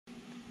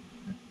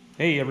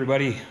Hey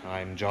everybody,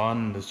 I'm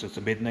John. This is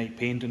a Midnight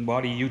Paint and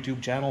Body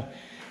YouTube channel.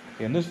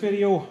 In this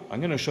video,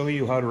 I'm going to show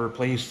you how to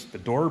replace the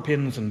door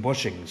pins and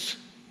bushings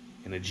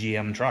in a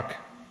GM truck.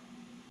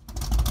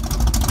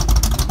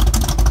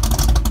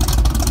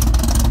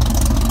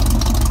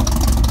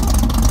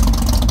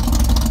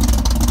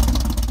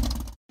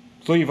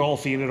 So you've all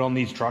seen it on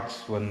these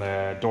trucks when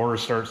the door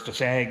starts to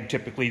sag,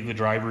 typically the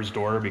driver's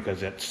door,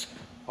 because it's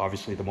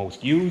obviously the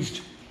most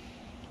used.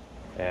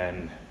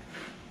 And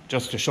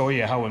just to show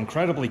you how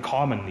incredibly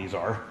common these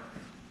are,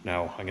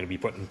 now I'm going to be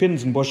putting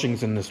pins and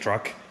bushings in this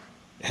truck,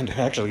 and I'm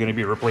actually going to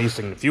be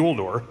replacing the fuel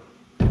door.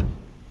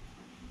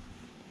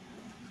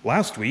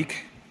 Last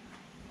week,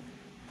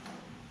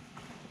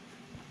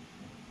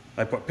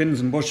 I put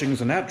pins and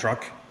bushings in that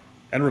truck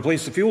and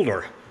replaced the fuel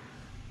door,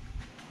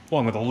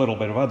 along with a little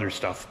bit of other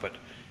stuff, but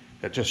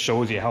it just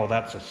shows you how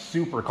that's a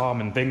super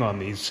common thing on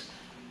these.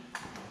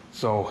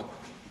 So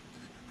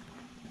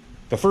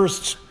the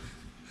first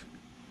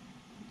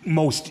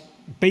most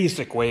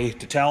basic way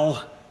to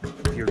tell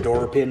if your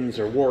door pins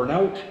are worn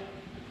out,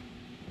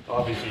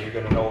 obviously you're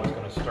going to know it's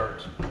going to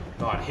start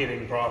not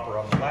hitting proper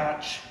on the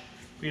latch.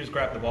 You just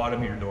grab the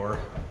bottom of your door.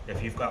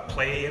 If you've got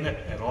play in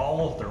it at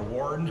all, they're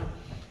worn.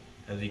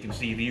 As you can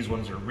see, these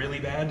ones are really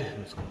bad.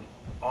 There's an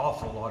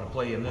awful lot of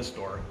play in this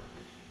door.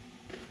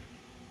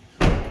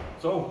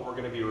 So we're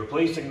going to be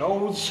replacing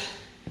those.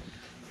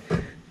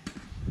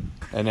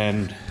 And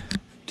then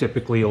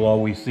typically you'll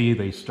always see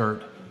they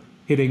start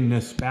hitting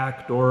this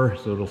back door,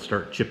 so it'll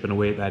start chipping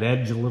away at that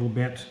edge a little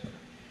bit.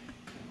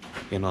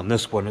 And on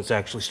this one, it's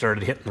actually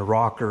started hitting the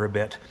rocker a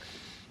bit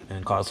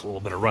and caused a little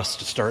bit of rust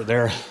to start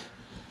there.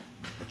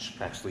 Which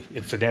actually,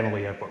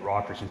 incidentally, I put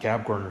rockers and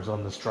cab corners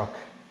on this truck,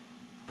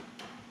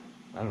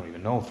 I don't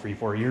even know,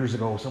 3-4 years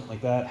ago, something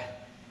like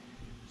that.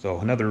 So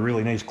another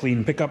really nice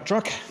clean pickup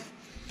truck.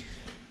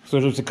 So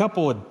there's a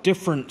couple of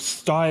different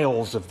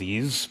styles of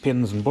these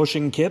pins and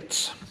bushing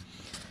kits.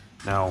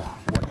 Now,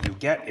 what you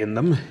get in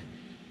them,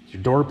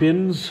 your door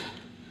pins,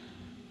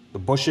 the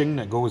bushing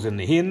that goes in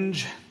the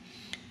hinge.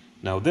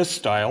 Now this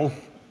style,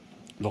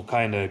 they'll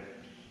kind of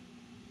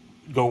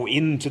go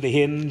into the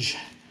hinge,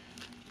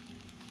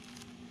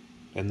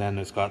 and then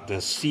it's got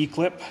this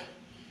C-clip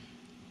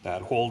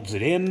that holds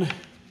it in.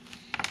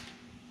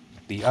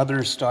 The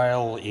other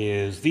style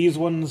is these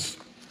ones,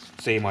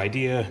 same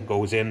idea,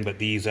 goes in, but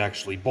these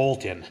actually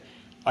bolt in.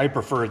 I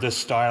prefer this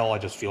style, I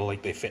just feel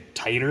like they fit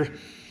tighter.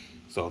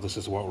 So this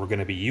is what we're going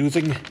to be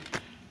using.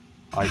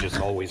 I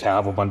just always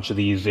have a bunch of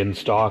these in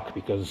stock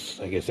because,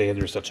 like I say,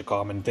 they're such a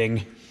common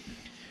thing.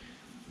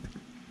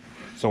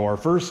 So our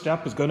first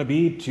step is going to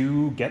be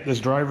to get this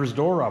driver's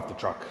door off the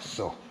truck.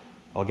 So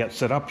I'll get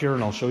set up here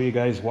and I'll show you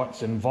guys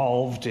what's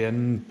involved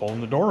in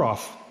pulling the door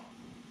off.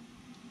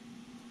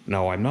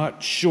 Now, I'm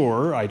not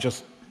sure. I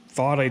just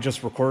thought I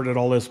just recorded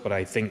all this, but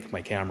I think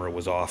my camera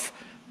was off.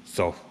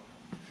 So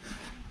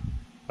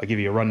I'll give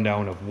you a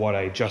rundown of what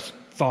I just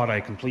thought I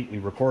completely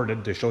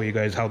recorded to show you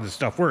guys how this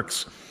stuff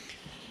works.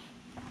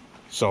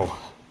 So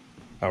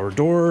our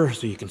door,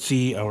 so you can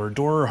see our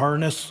door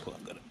harness. Well,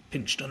 I've got it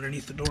pinched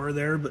underneath the door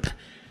there, but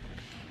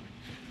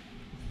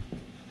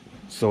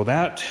so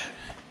that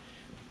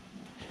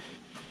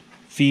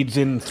feeds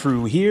in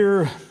through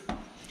here.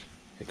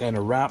 It kind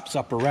of wraps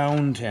up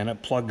around and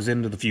it plugs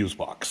into the fuse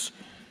box.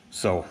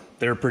 So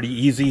they're pretty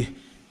easy.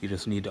 You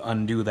just need to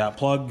undo that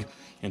plug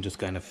and just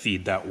kind of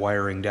feed that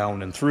wiring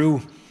down and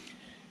through.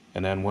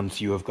 And then once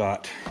you have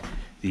got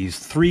these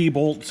 3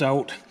 bolts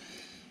out,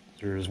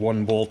 there's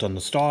 1 bolt on the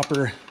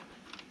stopper,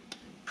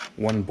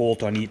 1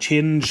 bolt on each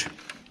hinge.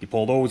 You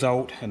pull those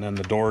out and then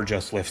the door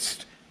just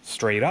lifts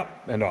straight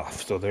up and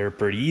off. So they're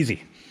pretty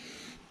easy.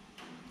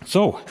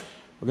 So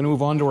we're going to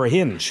move on to our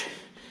hinge.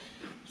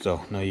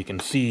 So now you can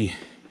see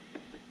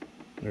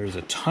there's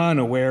a ton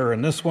of wear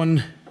in this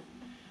one.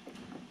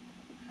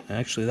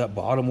 Actually, that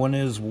bottom one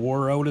is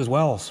wore out as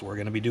well. So we're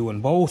going to be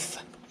doing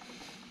both.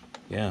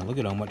 Yeah, look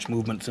at how much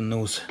movement's in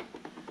those.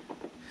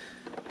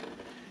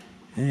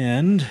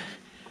 And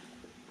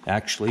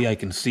actually, I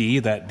can see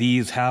that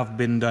these have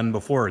been done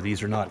before.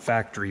 These are not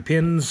factory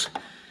pins.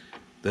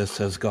 This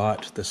has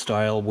got the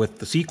style with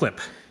the C-clip.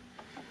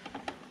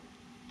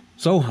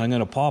 So I'm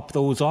going to pop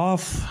those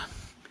off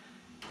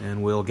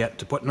and we'll get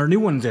to putting our new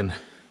ones in.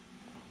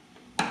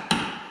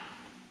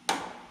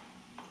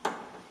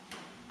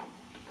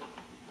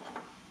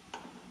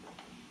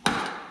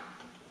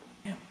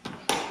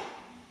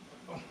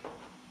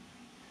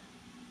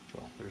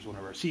 So there's one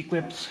of our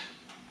C-clips.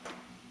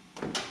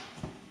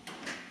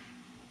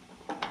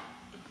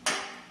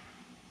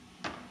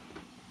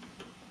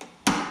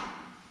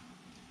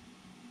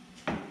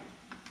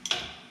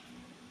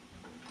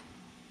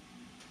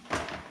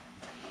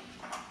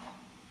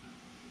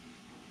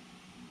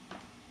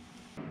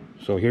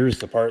 So here's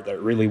the part that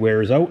really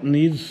wears out in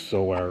these.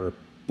 So our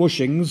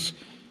bushings,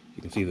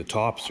 you can see the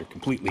tops are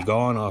completely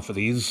gone off of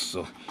these.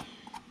 So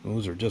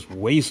those are just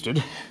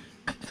wasted.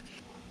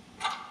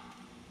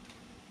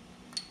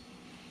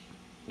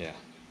 Yeah,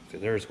 so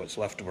there's what's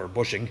left of our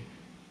bushing.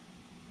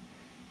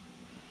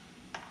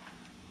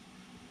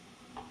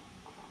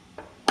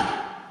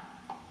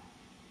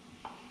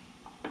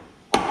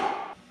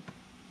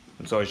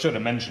 So I should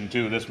have mentioned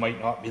too, this might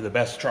not be the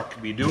best truck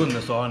to be doing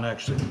this on.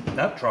 Actually,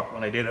 that truck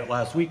when I did it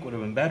last week would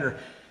have been better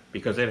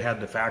because it had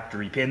the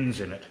factory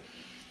pins in it.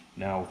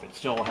 Now if it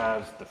still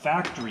has the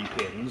factory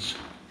pins,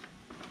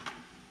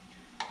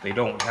 they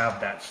don't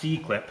have that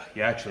C-clip.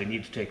 You actually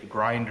need to take a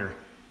grinder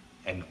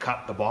and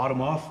cut the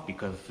bottom off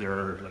because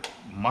they're like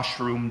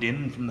mushroomed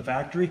in from the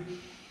factory.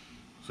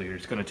 So you're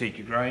just going to take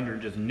your grinder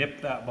and just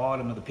nip that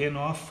bottom of the pin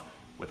off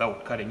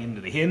without cutting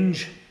into the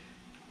hinge.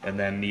 And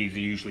then these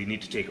you usually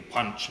need to take a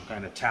punch and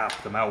kind of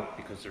tap them out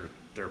because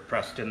they're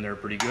pressed in there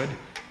pretty good.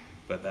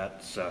 But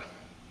that's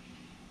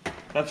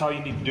how you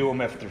need to do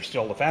them if they're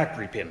still the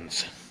factory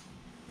pins.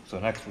 So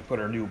next we put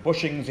our new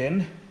bushings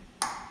in.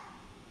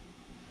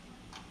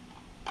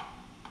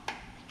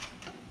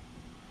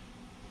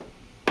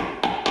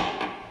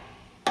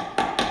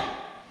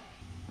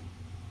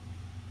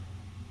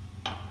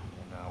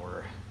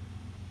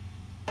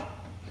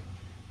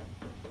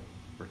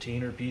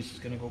 Retainer piece is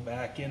going to go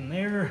back in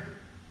there.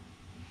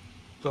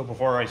 So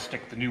before I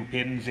stick the new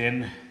pins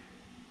in,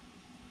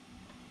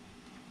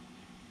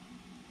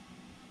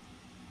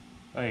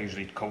 I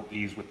usually coat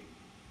these with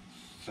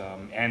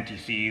some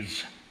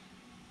anti-seize.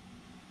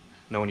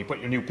 Now when you put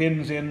your new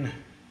pins in,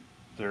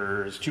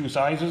 there's two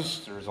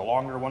sizes. There's a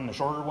longer one and a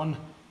shorter one.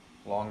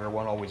 The longer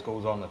one always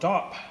goes on the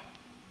top.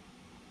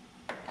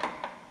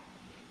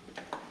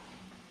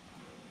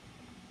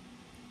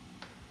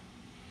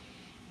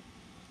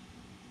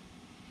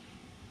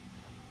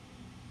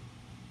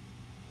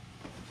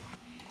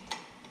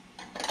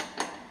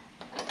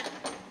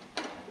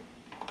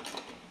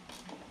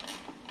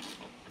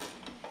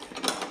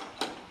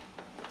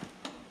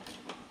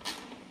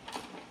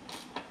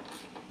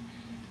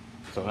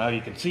 So now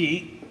you can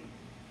see,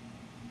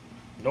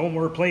 no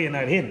more play in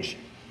that hinge.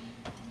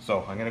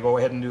 So I'm going to go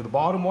ahead and do the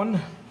bottom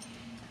one.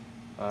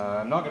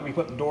 I'm not going to be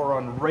putting the door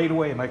on right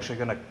away. I'm actually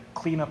going to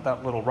clean up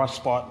that little rust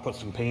spot, put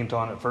some paint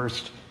on it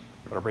first.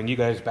 But I'll bring you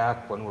guys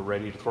back when we're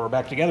ready to throw it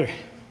back together.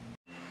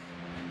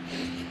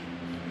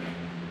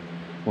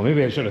 Well,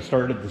 maybe I should have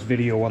started this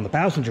video on the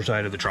passenger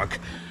side of the truck.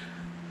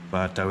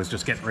 But I was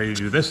just getting ready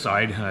to do this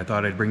side, and I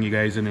thought I'd bring you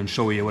guys in and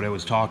show you what I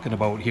was talking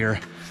about here.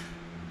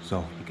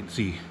 So you can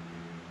see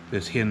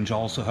this hinge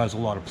also has a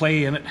lot of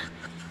play in it.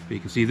 But you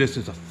can see this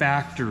is a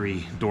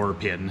factory door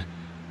pin.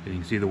 And you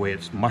can see the way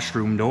it's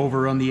mushroomed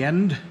over on the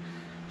end.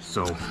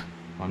 So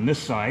on this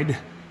side,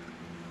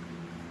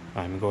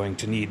 I'm going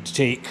to need to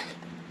take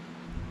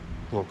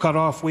a little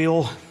cutoff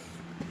wheel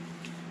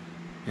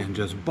and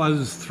just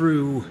buzz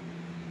through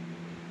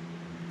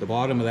the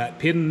bottom of that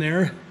pin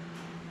there.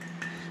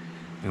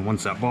 And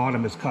once that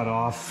bottom is cut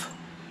off,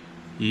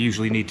 you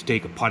usually need to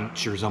take a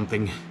punch or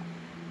something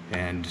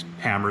and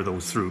hammer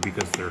those through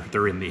because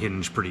they're in the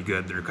hinge pretty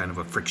good. They're kind of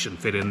a friction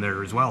fit in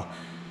there as well.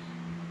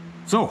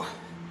 So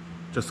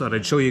just thought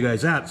I'd show you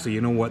guys that so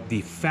you know what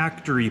the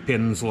factory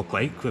pins look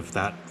like if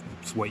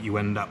that's what you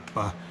end up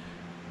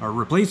are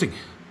replacing.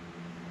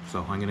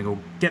 So I'm gonna go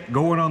get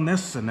going on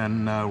this, and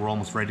then we're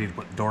almost ready to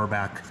put the door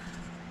back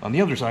on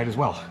the other side as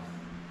well.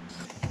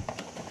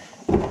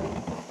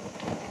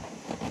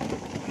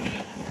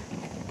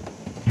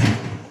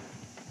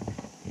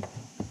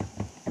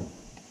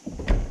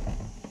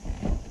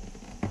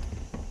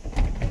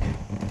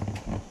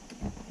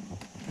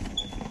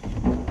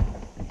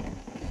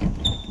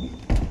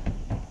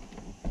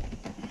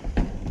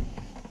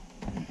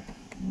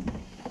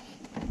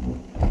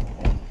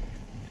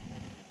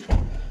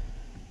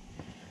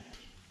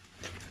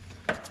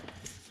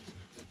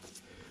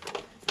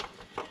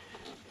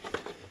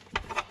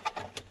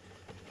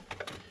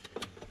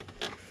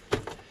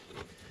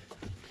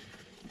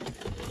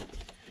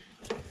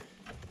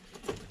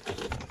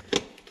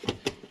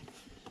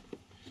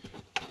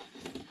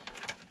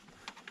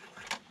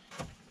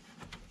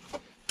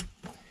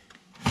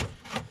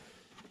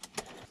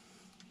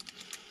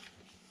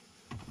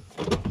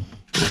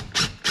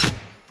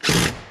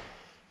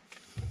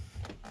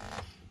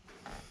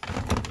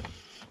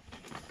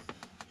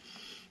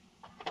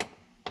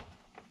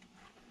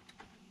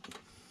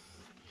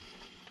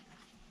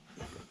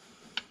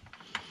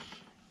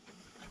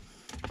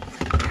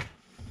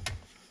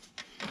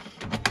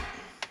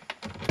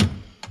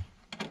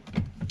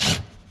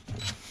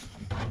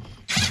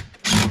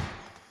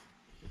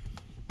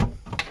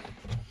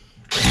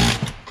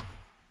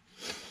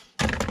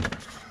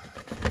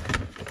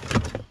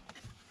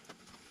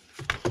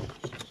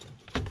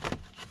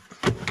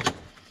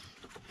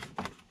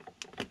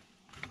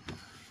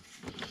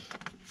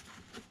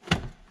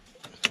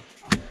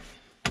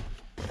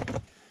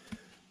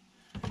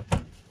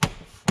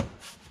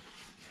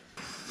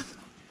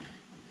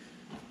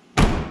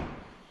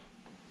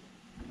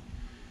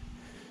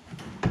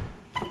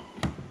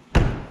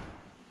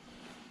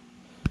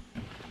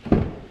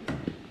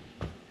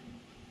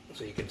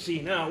 So you can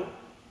see now,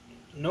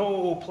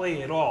 no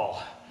play at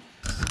all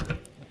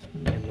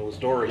in those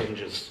door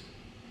hinges.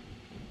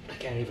 I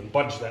can't even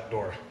budge that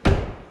door.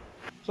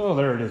 So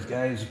there it is,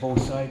 guys,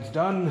 both sides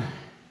done.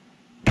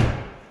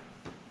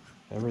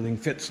 Everything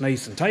fits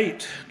nice and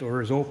tight.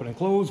 Door is open and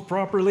closed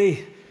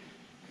properly.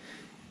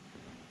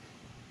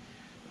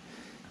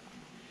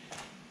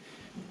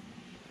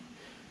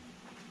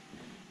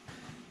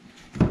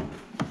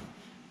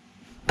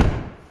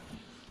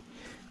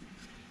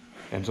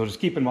 And so just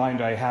keep in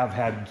mind, I have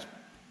had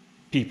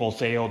people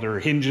say, oh, their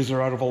hinges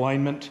are out of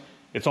alignment.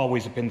 It's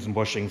always the pins and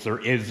bushings. There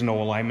is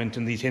no alignment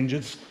in these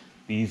hinges.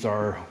 These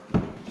are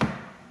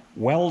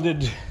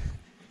welded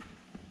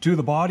to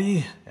the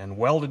body and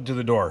welded to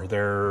the door.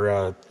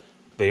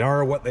 They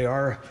are what they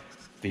are.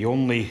 The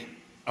only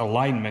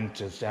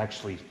alignment is to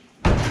actually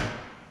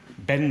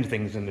bend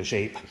things into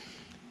shape.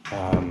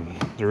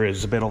 There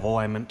is a bit of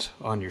alignment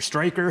on your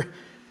striker,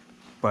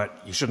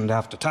 but you shouldn't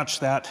have to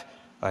touch that.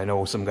 I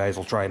know some guys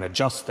will try and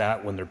adjust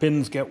that when their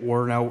pins get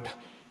worn out,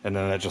 and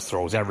then it just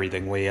throws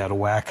everything way out of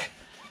whack.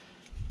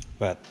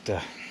 But so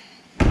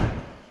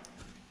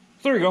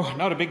there you go,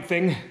 not a big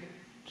thing.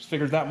 Just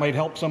figured that might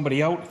help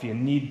somebody out. If you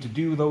need to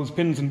do those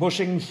pins and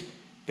bushings,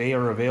 they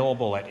are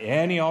available at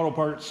any auto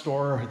parts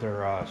store.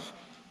 They're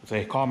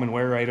say common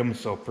wear items,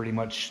 so pretty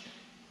much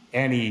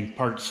any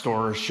parts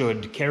store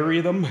should carry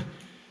them.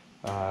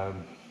 Yeah,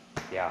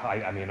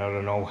 I mean, I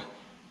don't know.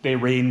 They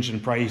range in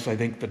price. I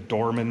think the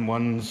Dorman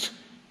ones,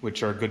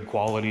 which are good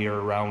quality, are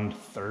around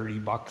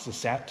 $30 a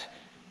set,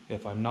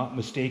 if I'm not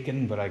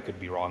mistaken, but I could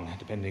be wrong,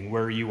 depending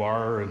where you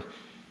are and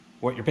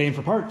what you're paying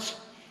for parts.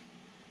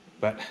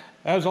 But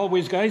as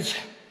always, guys,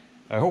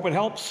 I hope it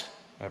helps.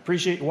 I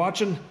appreciate you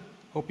watching.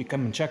 Hope you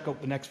come and check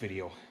out the next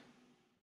video.